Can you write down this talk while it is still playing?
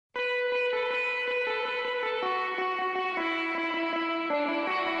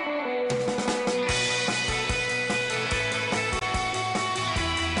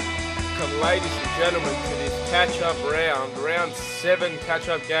ladies and gentlemen, to this catch-up round. Round 7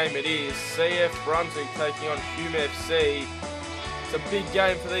 catch-up game it is. CF Brunswick taking on Hume FC. It's a big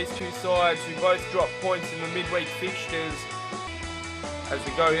game for these two sides who both drop points in the midweek fixtures as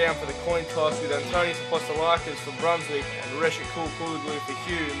we go down for the coin toss with Antonius Apostolakis for Brunswick and Resha Kulkuluglu for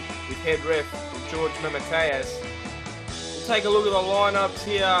Hume, with head ref George Mamateas. We'll take a look at the lineups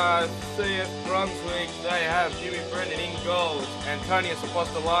here. CF Brunswick, they have Jimmy Brennan in goals, Antonius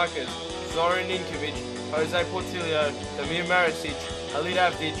Apostolakis, Zoran Ninkovic, Jose Portillo, Damir Maricic, Halid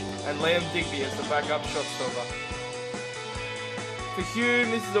Avdic and Liam Digby as the backup shot stopper. For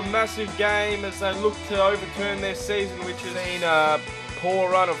Hume, this is a massive game as they look to overturn their season, which has been a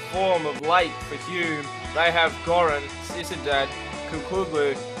poor run of form of late for Hume. They have Goran, Sisadad,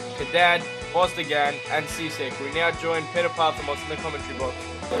 Kukuglu, Kadad, Bosdagan and Sisek. We now join Peter Parthamos in the commentary box.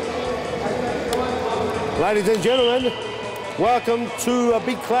 Ladies and gentlemen, welcome to a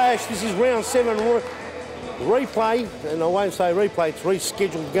big clash. This is round 7 replay, and I won't say replay, it's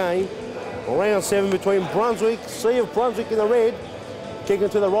rescheduled game. Round 7 between Brunswick, CF Brunswick in the red, kicking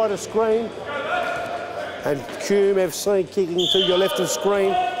to the right of screen, and Hume FC kicking to your left of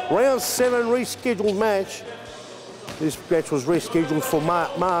screen. Round 7 rescheduled match. This match was rescheduled for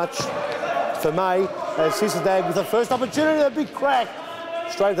May, as Sisadag with the first opportunity, a big crack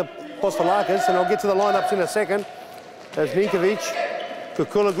straight to Apostolakis, and I'll get to the lineups in a second. As Ninkovic,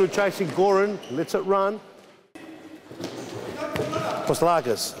 Kukulaglu chasing Goran, lets it run.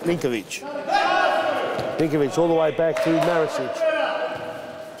 Apostolakis, Ninkovic all the way back to Maricic.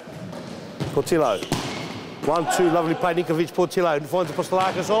 Portillo, 1-2, lovely play, Ninkovic, Portillo, and finds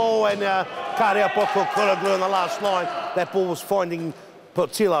Apostolakis, oh, and cut out by Kukulaglu on the last line. That ball was finding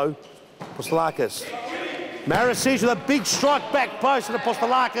Portillo. Apostolakis. Maricic with a big strike back post at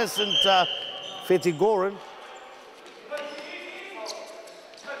Apostolakis and Fetty Goran.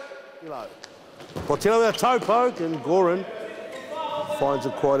 Portillo with a toe poke and Goran finds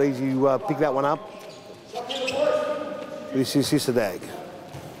it quite easy to pick that one up. This is Sisadag.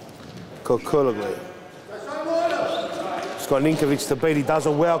 Kukulaglu. He's got Ninkovic to beat, he does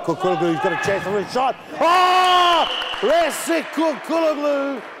it well. Kukulaglu's got a chance for a shot. Oh! Resik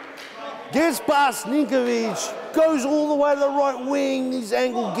Kukulaglu gets past Ninkovic, goes all the way to the right wing, his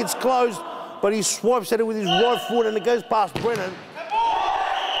angle gets closed, but he swipes at it with his right foot and it goes past Brennan.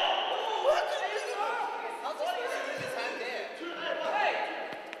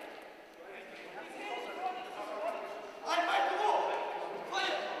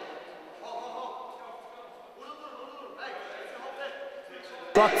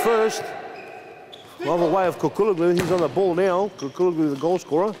 Struck first, other way of Kukulaglu, he's on the ball now. Kukulaglu, the goal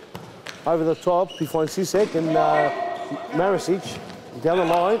scorer. Over the top, he finds Sisek and Maricic down the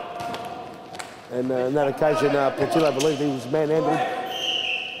line. And on that occasion, Portillo believed he was manhandled.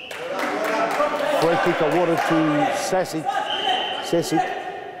 Free kick awarded to Sasic.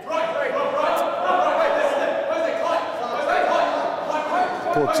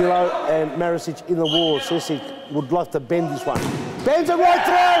 Portillo and Maricic in the war. Sasic would like to bend this one. Bends it right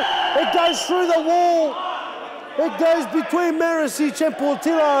through. It goes through the wall. It goes between Maricic and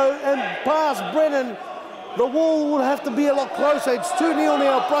Portillo and past Brennan. The wall will have to be a lot closer. It's 2-0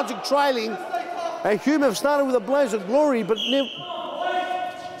 now, Brunswick trailing. And Hume have started with a blaze of glory, but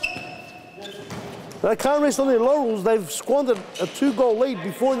they can't rest on their laurels. They've squandered a 2-goal lead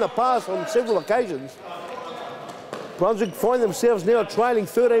before in the past on several occasions. Brunswick find themselves now trailing,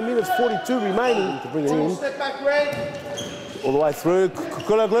 13 minutes 42 remaining to bring it in. Step back, Red. All the way through,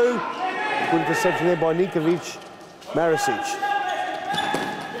 Kukulaglu. Good interception there by Ninkovic.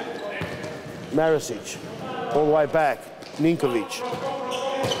 Maricic. All the way back. Ninkovic.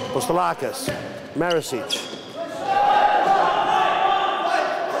 Apostolakis. Maricic.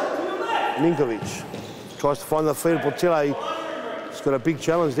 Ninkovic. Tries to find the feet of Portillo. He's got a big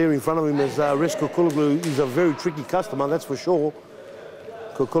challenge there in front of him as Resko Kukulaglu is a very tricky customer, that's for sure.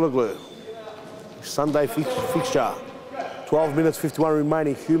 Kukulaglu. Sunday fixture. 12 minutes 51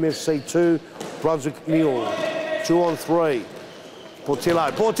 remaining. Hume FC 2, Brunswick 0. 2 on 3.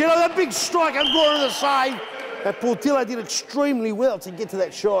 Portillo, that big strike and Goran the save. And Portillo did extremely well to get to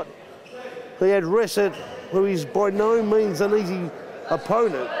that shot. He had Reset, who is by no means an easy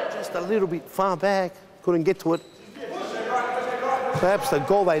opponent, just a little bit far back, couldn't get to it. Perhaps the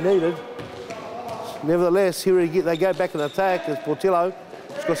goal they needed. Nevertheless, here they go back in attack as Portillo.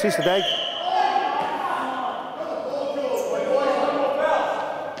 It's got Sisadag.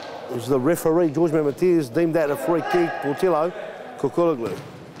 It was the referee, George Mamateas, deemed that a free kick. Portillo, Kukulaglu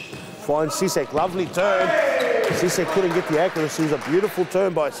finds Sisek, lovely turn. Sisek couldn't get the accuracy. It was a beautiful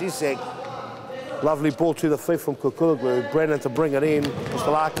turn by Sisek. Lovely ball to the feet from Kukulaglu. Brennan to bring it in.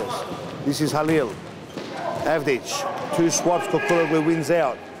 Apostolakis. This is Halil. Avdic. 2 swipes, Kukuloglu wins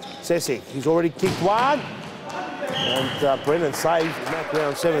out. Sesic, he's already kicked one. And Brennan saves in that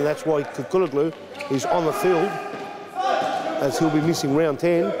round 7. That's why Kukuloglu is on the field, as he'll be missing round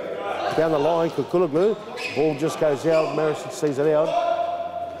 10. Down the line, Kukuloglu. Ball just goes out. Marisic sees it out.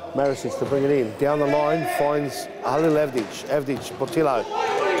 Marisic to bring it in. Down the line, finds Halil Avdic. Avdic, Portillo.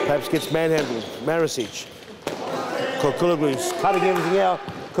 Perhaps gets manhandled. Marisic. Kukuloglu's cutting everything out.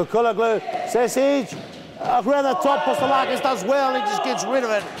 Kukuloglu, Sesic. Around the top, Apostolakis does well, and he just gets rid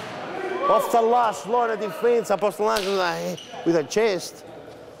of it. Off the last line of defence, Apostolakis with a chest.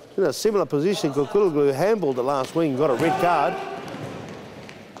 In a similar position, Kukuloglu handballed the last wing, got a red card.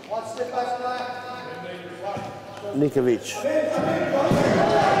 Nikovic.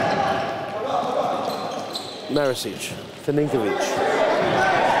 Marisic to Ninkovic.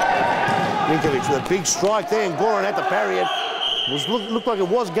 Ninkovic with a big strike there, and Goran had to parry it. Looked like it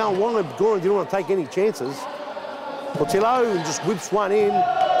was going wrong, but Goran didn't want to take any chances. Portillo just whips one in.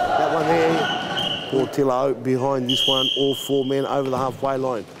 That one there. Portillo behind this one, all 4 men over the halfway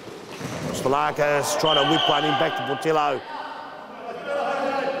line. Apostolakis trying to whip one in back to Portillo.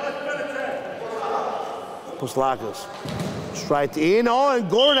 Apostolakis straight in. Oh, and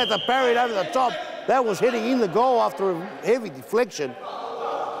Goran had to parry it over the top. That was heading in the goal after a heavy deflection.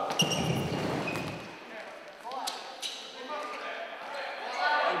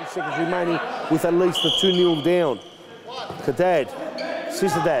 Seconds remaining with at least the 2-0 down. Kadad,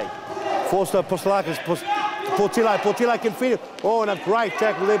 Sisadag, forced to Apostolakis, Portillo can finish. Oh, and a great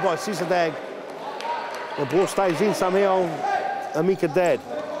tackle there by Sisadag. The ball stays in somehow. Amika Dad.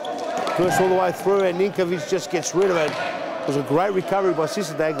 Burst all the way through, and Ninkovic just gets rid of it. It was a great recovery by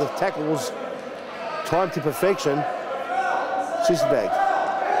Sisadag. The tackle was timed to perfection. Sisadag.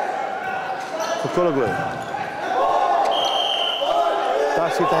 Kukuloglu.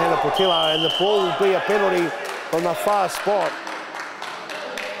 Does hit the hand of Portillo, and the ball will be a penalty from the far spot.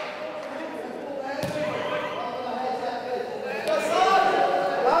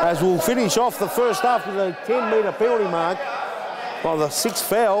 As we'll finish off the first half with a 10-metre penalty mark on the 6th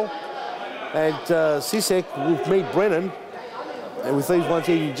foul, and Sisek will meet Brennan. And with these ones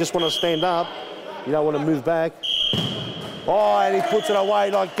here, you just want to stand up. You don't want to move back. Oh, and he puts it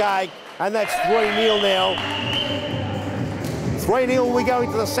away like cake, and that's 3-0 now. 3-0, we go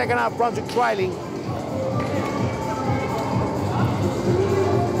into the second half, Brunswick trailing.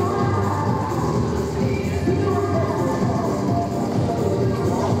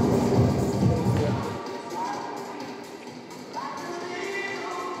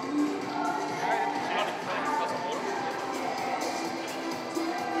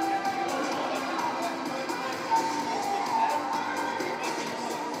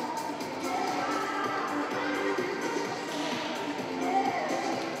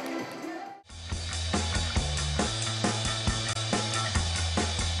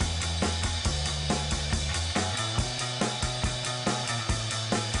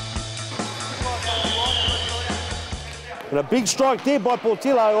 And a big strike there by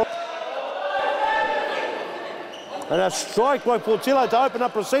Portillo. And a strike by Portillo to open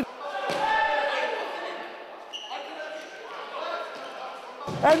up proceedings.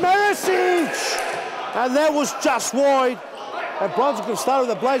 And Marisic! And that was just wide. And Brunswick have started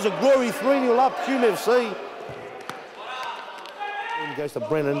with a blaze of glory, 3-0 up, Hume FC. And goes to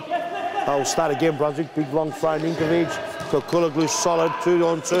Brennan. They'll start again, Brunswick. Big long throw, Ninkovic. Kukuloglu solid,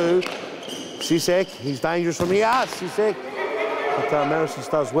 2-on-2. Sisek, he's dangerous from here. Sisek. But Marisic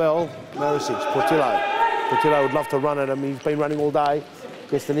does well. Marisic, Portillo. Portillo would love to run at him. He's been running all day.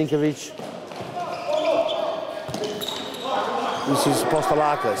 Gets to Ninkovic. This is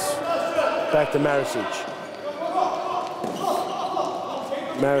Apostolakis. Back to Marisic.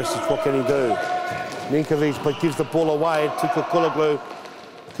 Marisic, what can he do? Ninkovic, but gives the ball away to Kukuloglu.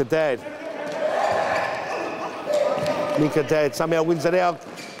 Kadad. Kadad somehow wins it out.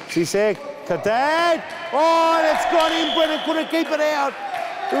 Sisek. Kadad! Oh, and it's gone in. Brennan couldn't keep it out.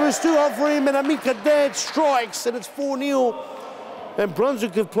 It was too hot for him, and Amika Dad strikes, and it's 4-0. And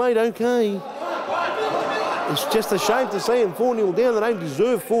Brunswick have played okay. It's just a shame to see them 4-0 down. They don't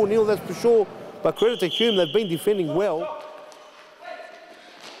deserve 4-0, that's for sure. But credit to Hume, they've been defending well.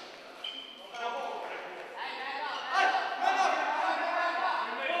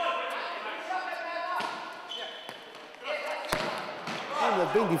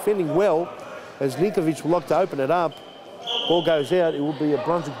 They've been defending well, as Ninkovic will like to open it up. Ball goes out, it will be a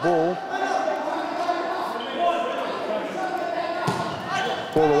Brunswick ball.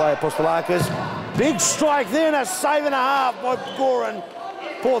 Ball away, Apostolakis. Big strike there, and a save and a half by Goran.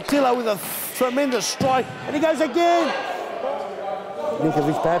 Portillo with a tremendous strike, and he goes again.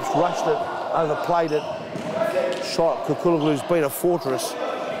 Ninkovic perhaps rushed it, overplayed it. Shot, Kukuloglu's been a fortress.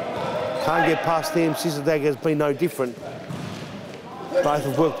 Can't get past them. Sisadag has been no different. Both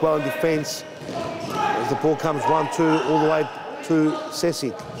have worked well in defence. As the ball comes 1-2 all the way to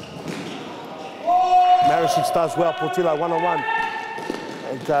Sesic. Marisic does well, Portillo 1-on-1.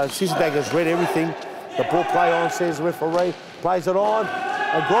 And Sisadag has read everything. The ball play on, says the referee. Plays it on.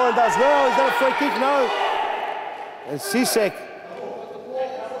 And Goran does well. He's got a free kick, no. And Sisek,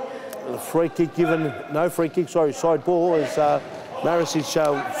 a free kick given, no free kick, sorry, side ball as Marisic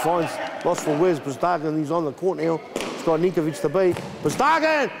finds lost for Wes Buzdagan. He's on the court now. It's got Ninkovic to beat.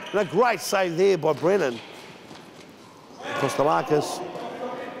 Buzdagan! And a great save there by Brennan. Kostelakis.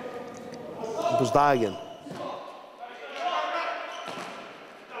 Buzdagan.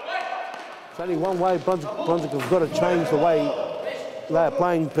 It's only one way. Brunswick have got to change the way they are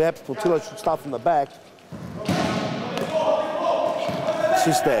playing. Perhaps Portillo should start from the back.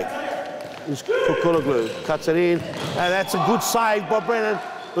 Sistag. Kukuloglu cuts it in, and that's a good save by Brennan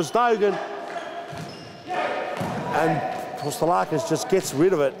Buzdogan. And Kostelakis just gets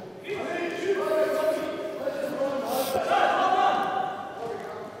rid of it.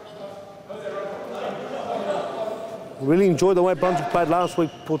 Really enjoyed the way Brunswick played last week.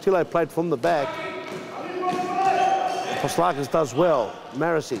 Portillo played from the back. Kostelakis does well.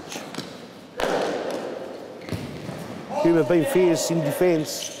 Marisic. Hume have been fierce in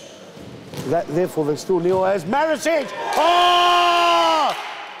defence. Therefore, they're still nil as Marisic. Oh!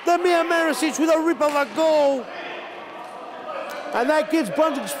 The mere Marisic with a rip of a goal. And that gives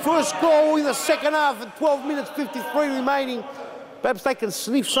Brunswick's first goal in the second half at 12 minutes 53 remaining. Perhaps they can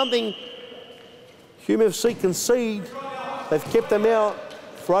sniff something. Hume FC concede. They've kept them out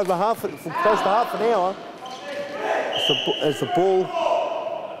for over for close to half an hour. As the ball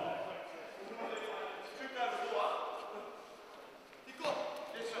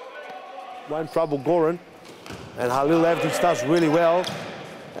won't trouble Goran. And Halil Avdic does really well.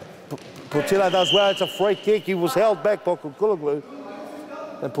 Portillo does well. It's a free kick. He was held back by Kukuloglu.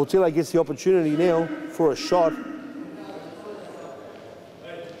 And Portillo gets the opportunity now for a shot.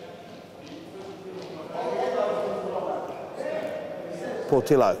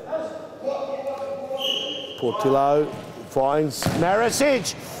 Portillo finds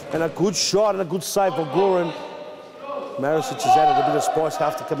Marisic. And a good shot and a good save for Goran. Marisic has added a bit of spice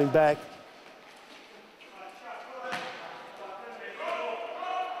after coming back.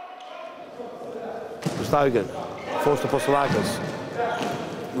 Stogan, forced to Kostelakis.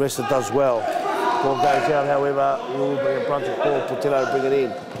 Rested does well. Ball goes out, however, it will be a Brunswick ball. Portillo bring it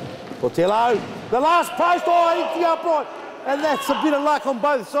in. Portillo, the last post, into the upright. And that's a bit of luck on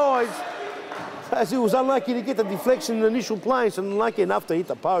both sides. As he was unlucky to get the deflection in the initial place and unlucky enough to hit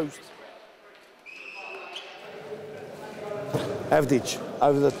the post. Avdic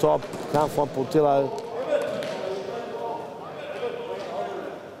over the top, can't find Portillo.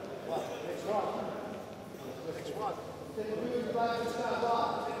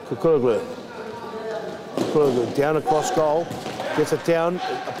 Kukuloglu down across goal, gets it down,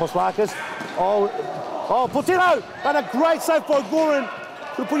 Kostelakis. Oh, Portillo! And a great save by Goran.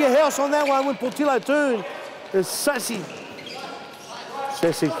 You put your house on that one when Portillo turned. There's Sesic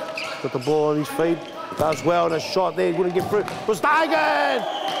got the ball on his feet, does well, and a shot there, wouldn't get through. Buzdogan!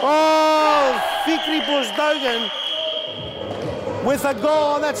 Oh, Fikri Buzdogan with a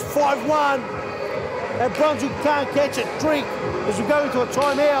goal, and that's 5-1. And Brunswick can't catch a drink as we go into a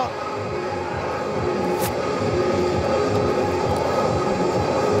timeout.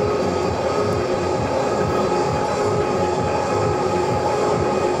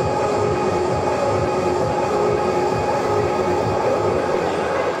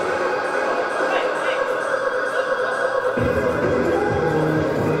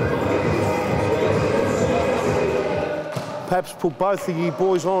 Perhaps put both of you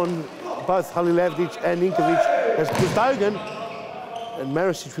boys on, both Halil Avdic and Ninkovic as Buzdogan. And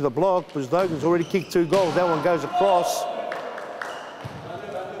Marisic with a block. Buzdogan's already kicked 2 goals. That one goes across.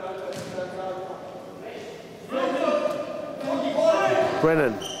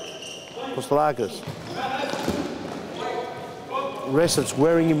 Brennan. Kostelakis. Resic's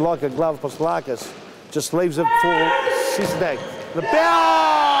wearing him like a glove. Kostelakis just leaves it for Sisadag. The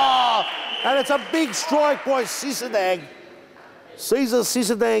bell! And it's a big strike by Sisadag. Cesar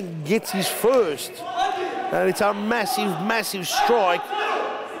Sisadag gets his first. And it's a massive, massive strike.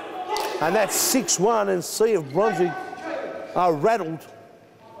 And that's 6-1, and see if Brunswick are rattled.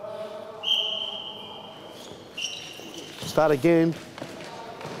 Start again.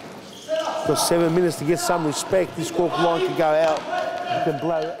 Got 7 minutes to get some respect. This cork line can go out. You can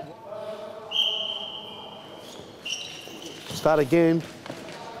blow it. Start again.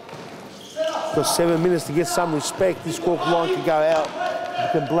 Got 7 minutes to get some respect. This cork line can go out. You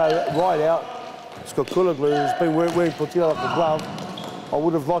can blow it right out. It's got Kulaglu, who's been wearing Portillo like a glove. I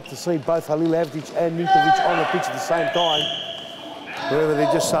would have liked to see both Halilovic and Ninkovic on the pitch at the same time. Wherever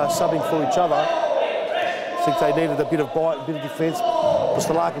they're just subbing for each other. I think they needed a bit of bite, a bit of defence.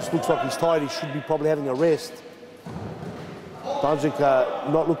 Postalakis looks like he's tired. He should be probably having a rest. Brunswick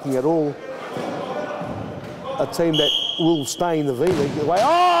not looking at all a team that will stay in the V League.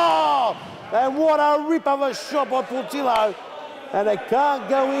 Oh! And what a rip of a shot by Portillo. And they can't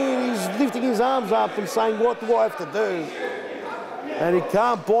go in. He's lifting his arms up and saying, what do I have to do? And he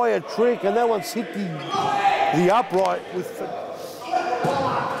can't buy a trick. And that one's hit the upright with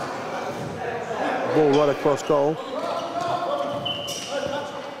ball right across goal.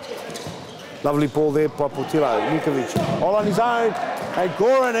 Lovely ball there by Portillo. Ninkovic all on his own. And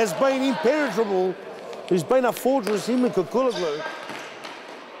Goran has been impenetrable. He's been a fortress, him and Kulaglu.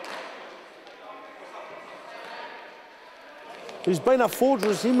 He's been a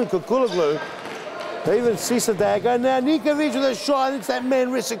fortress, him and Kulaglu. Even Sisadag. And now Ninkovic with a shot. It's that man,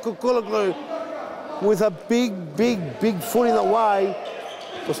 Risa Kulaglu, with a big foot in the way.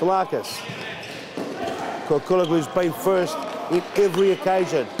 Postalakis. Kulaglu's been first in every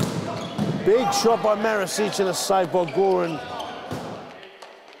occasion. Big shot by Marisic and a save by Goran.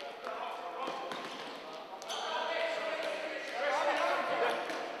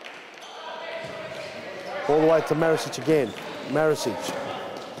 All the way to Marisic again. Marisic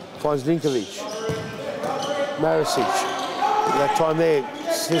finds Ninkovic. Marisic. That time there,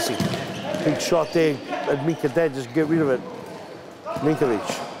 Sissy. Big shot there. And Minka Dad just get rid of it. Ninkovic.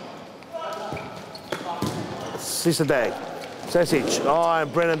 Sisadag. Sasic. Oh,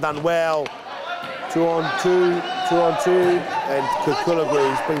 and Brennan done well. 2 on 2, 2 on 2. And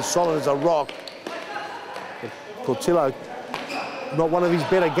Kulaglu has been solid as a rock. Portillo, not one of his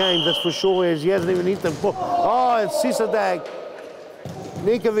better games, that's for sure, as he hasn't even hit them. Oh, and Sisadag.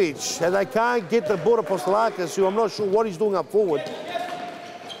 Ninkovic, and they can't get the ball to Postalakis, who I'm not sure what he's doing up forward.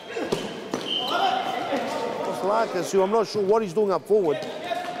 Postalakis, who I'm not sure what he's doing up forward.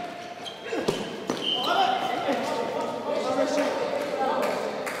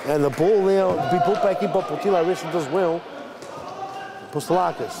 And the ball now to be put back in by Portillo, wrestled as well.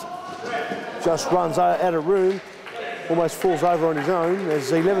 Postalakis just runs out of room, almost falls over on his own.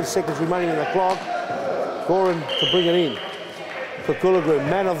 There's 11 seconds remaining in the clock. Goran to bring it in. Kulaglu,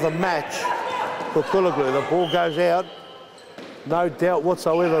 man of the match. Kulaglu, the ball goes out. No doubt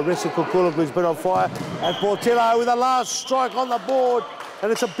whatsoever, Resi Kulaglu's been on fire. And Portillo with the last strike on the board.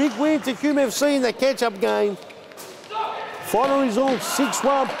 And it's a big win to Hume FC in the catch-up game. Final result,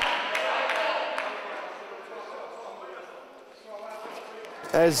 6-1.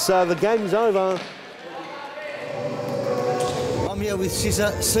 As the game's over. I'm here with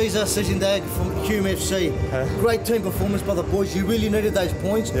Caesar Sisindag from Hume FC. Great team performance by the boys. You really needed those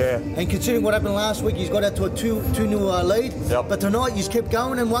points. Yeah. And considering what happened last week, he's got out to a 2-0 lead. Yep. But tonight, he's kept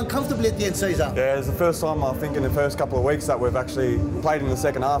going and won comfortably at the end, Caesar. Yeah, it's the first time, I think, in the first couple of weeks that we've actually played in the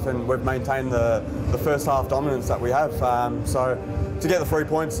second half and we've maintained the first half dominance that we have. So to get the 3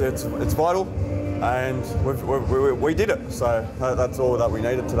 points, it's vital. And we did it, so that's all that we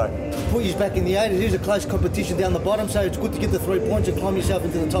needed today. Put you back in the 8. It is a close competition down the bottom, so it's good to get the 3 points and climb yourself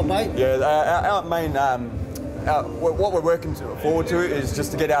into the top 8. Yeah, our main, what we're working forward to is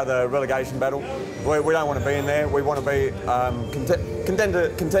just to get out of the relegation battle. We don't want to be in there. We want to be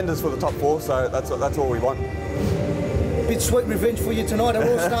contenders for the top 4, so that's all we want. Bit sweet revenge for you tonight. It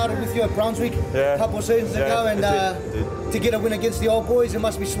all started with you at Brunswick a couple of seasons ago, and to get a win against the old boys, it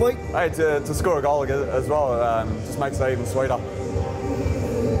must be sweet. Hey, to score a goal as well just makes it even sweeter.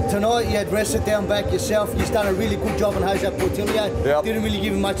 Tonight you had rested down back yourself. You've done a really good job on Jose Portillo. Yep. Didn't really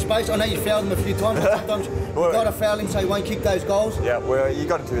give him much space. I know you fouled him a few times, but sometimes you've got to foul him so he won't kick those goals. Yeah, well, you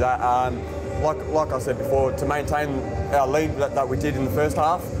got to do that. Like I said before, to maintain our lead that we did in the first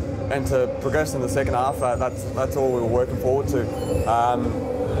half, and to progress in the second half, that's all we were working forward to.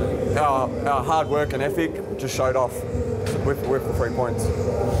 Our hard work and ethic just showed off with the 3 points.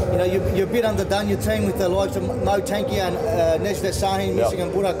 You know, you're a bit underdone, your team, with the likes of Mo Tanki and Nesda Sahin missing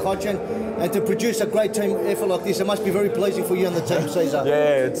and Buddha Kochin, and to produce a great team effort like this, it must be very pleasing for you and the team, Caesar.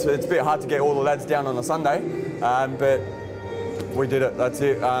 Yeah, it's a bit hard to get all the lads down on a Sunday, but we did it, that's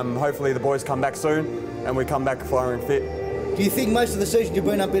it. Hopefully the boys come back soon and we come back firing fit. Do you think most of the season you've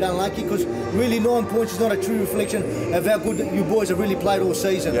been a bit unlucky? Because really 9 points is not a true reflection of how good you boys have really played all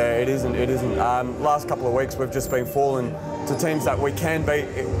season. Yeah, it isn't. Last couple of weeks we've just been falling to teams that we can beat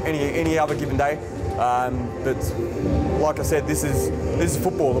any other given day. But like I said, this is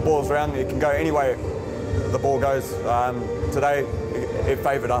football. The ball's around. It can go any way the ball goes. Today, it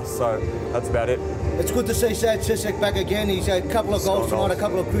favoured us, so that's about it. It's good to see Sad Sisek back again. He's had a couple of goals tonight, a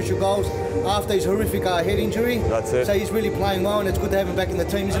couple of crucial goals after his horrific head injury. That's it. So he's really playing well, and it's good to have him back in the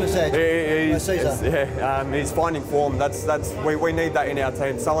team, isn't it, Sad? He's finding form. We need that in our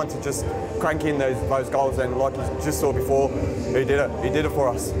team. Someone to just crank in those goals, and like you just saw before, he did it. He did it for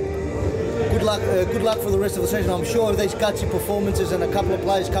us. Good luck for the rest of the season. I'm sure with these gutsy performances and a couple of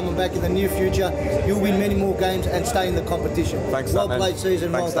players coming back in the near future, you'll win many more games and stay in the competition. Thanks, well played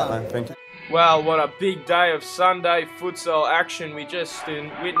season. Thanks, well done. man. Thank you. Well, what a big day of Sunday futsal action we just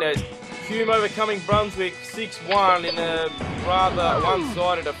witnessed. Hume overcoming Brunswick 6-1 in a rather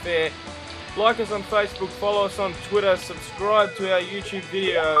one-sided affair. Like us on Facebook, follow us on Twitter, subscribe to our YouTube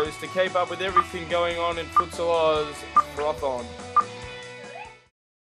videos to keep up with everything going on in Futsalroos. Froth on.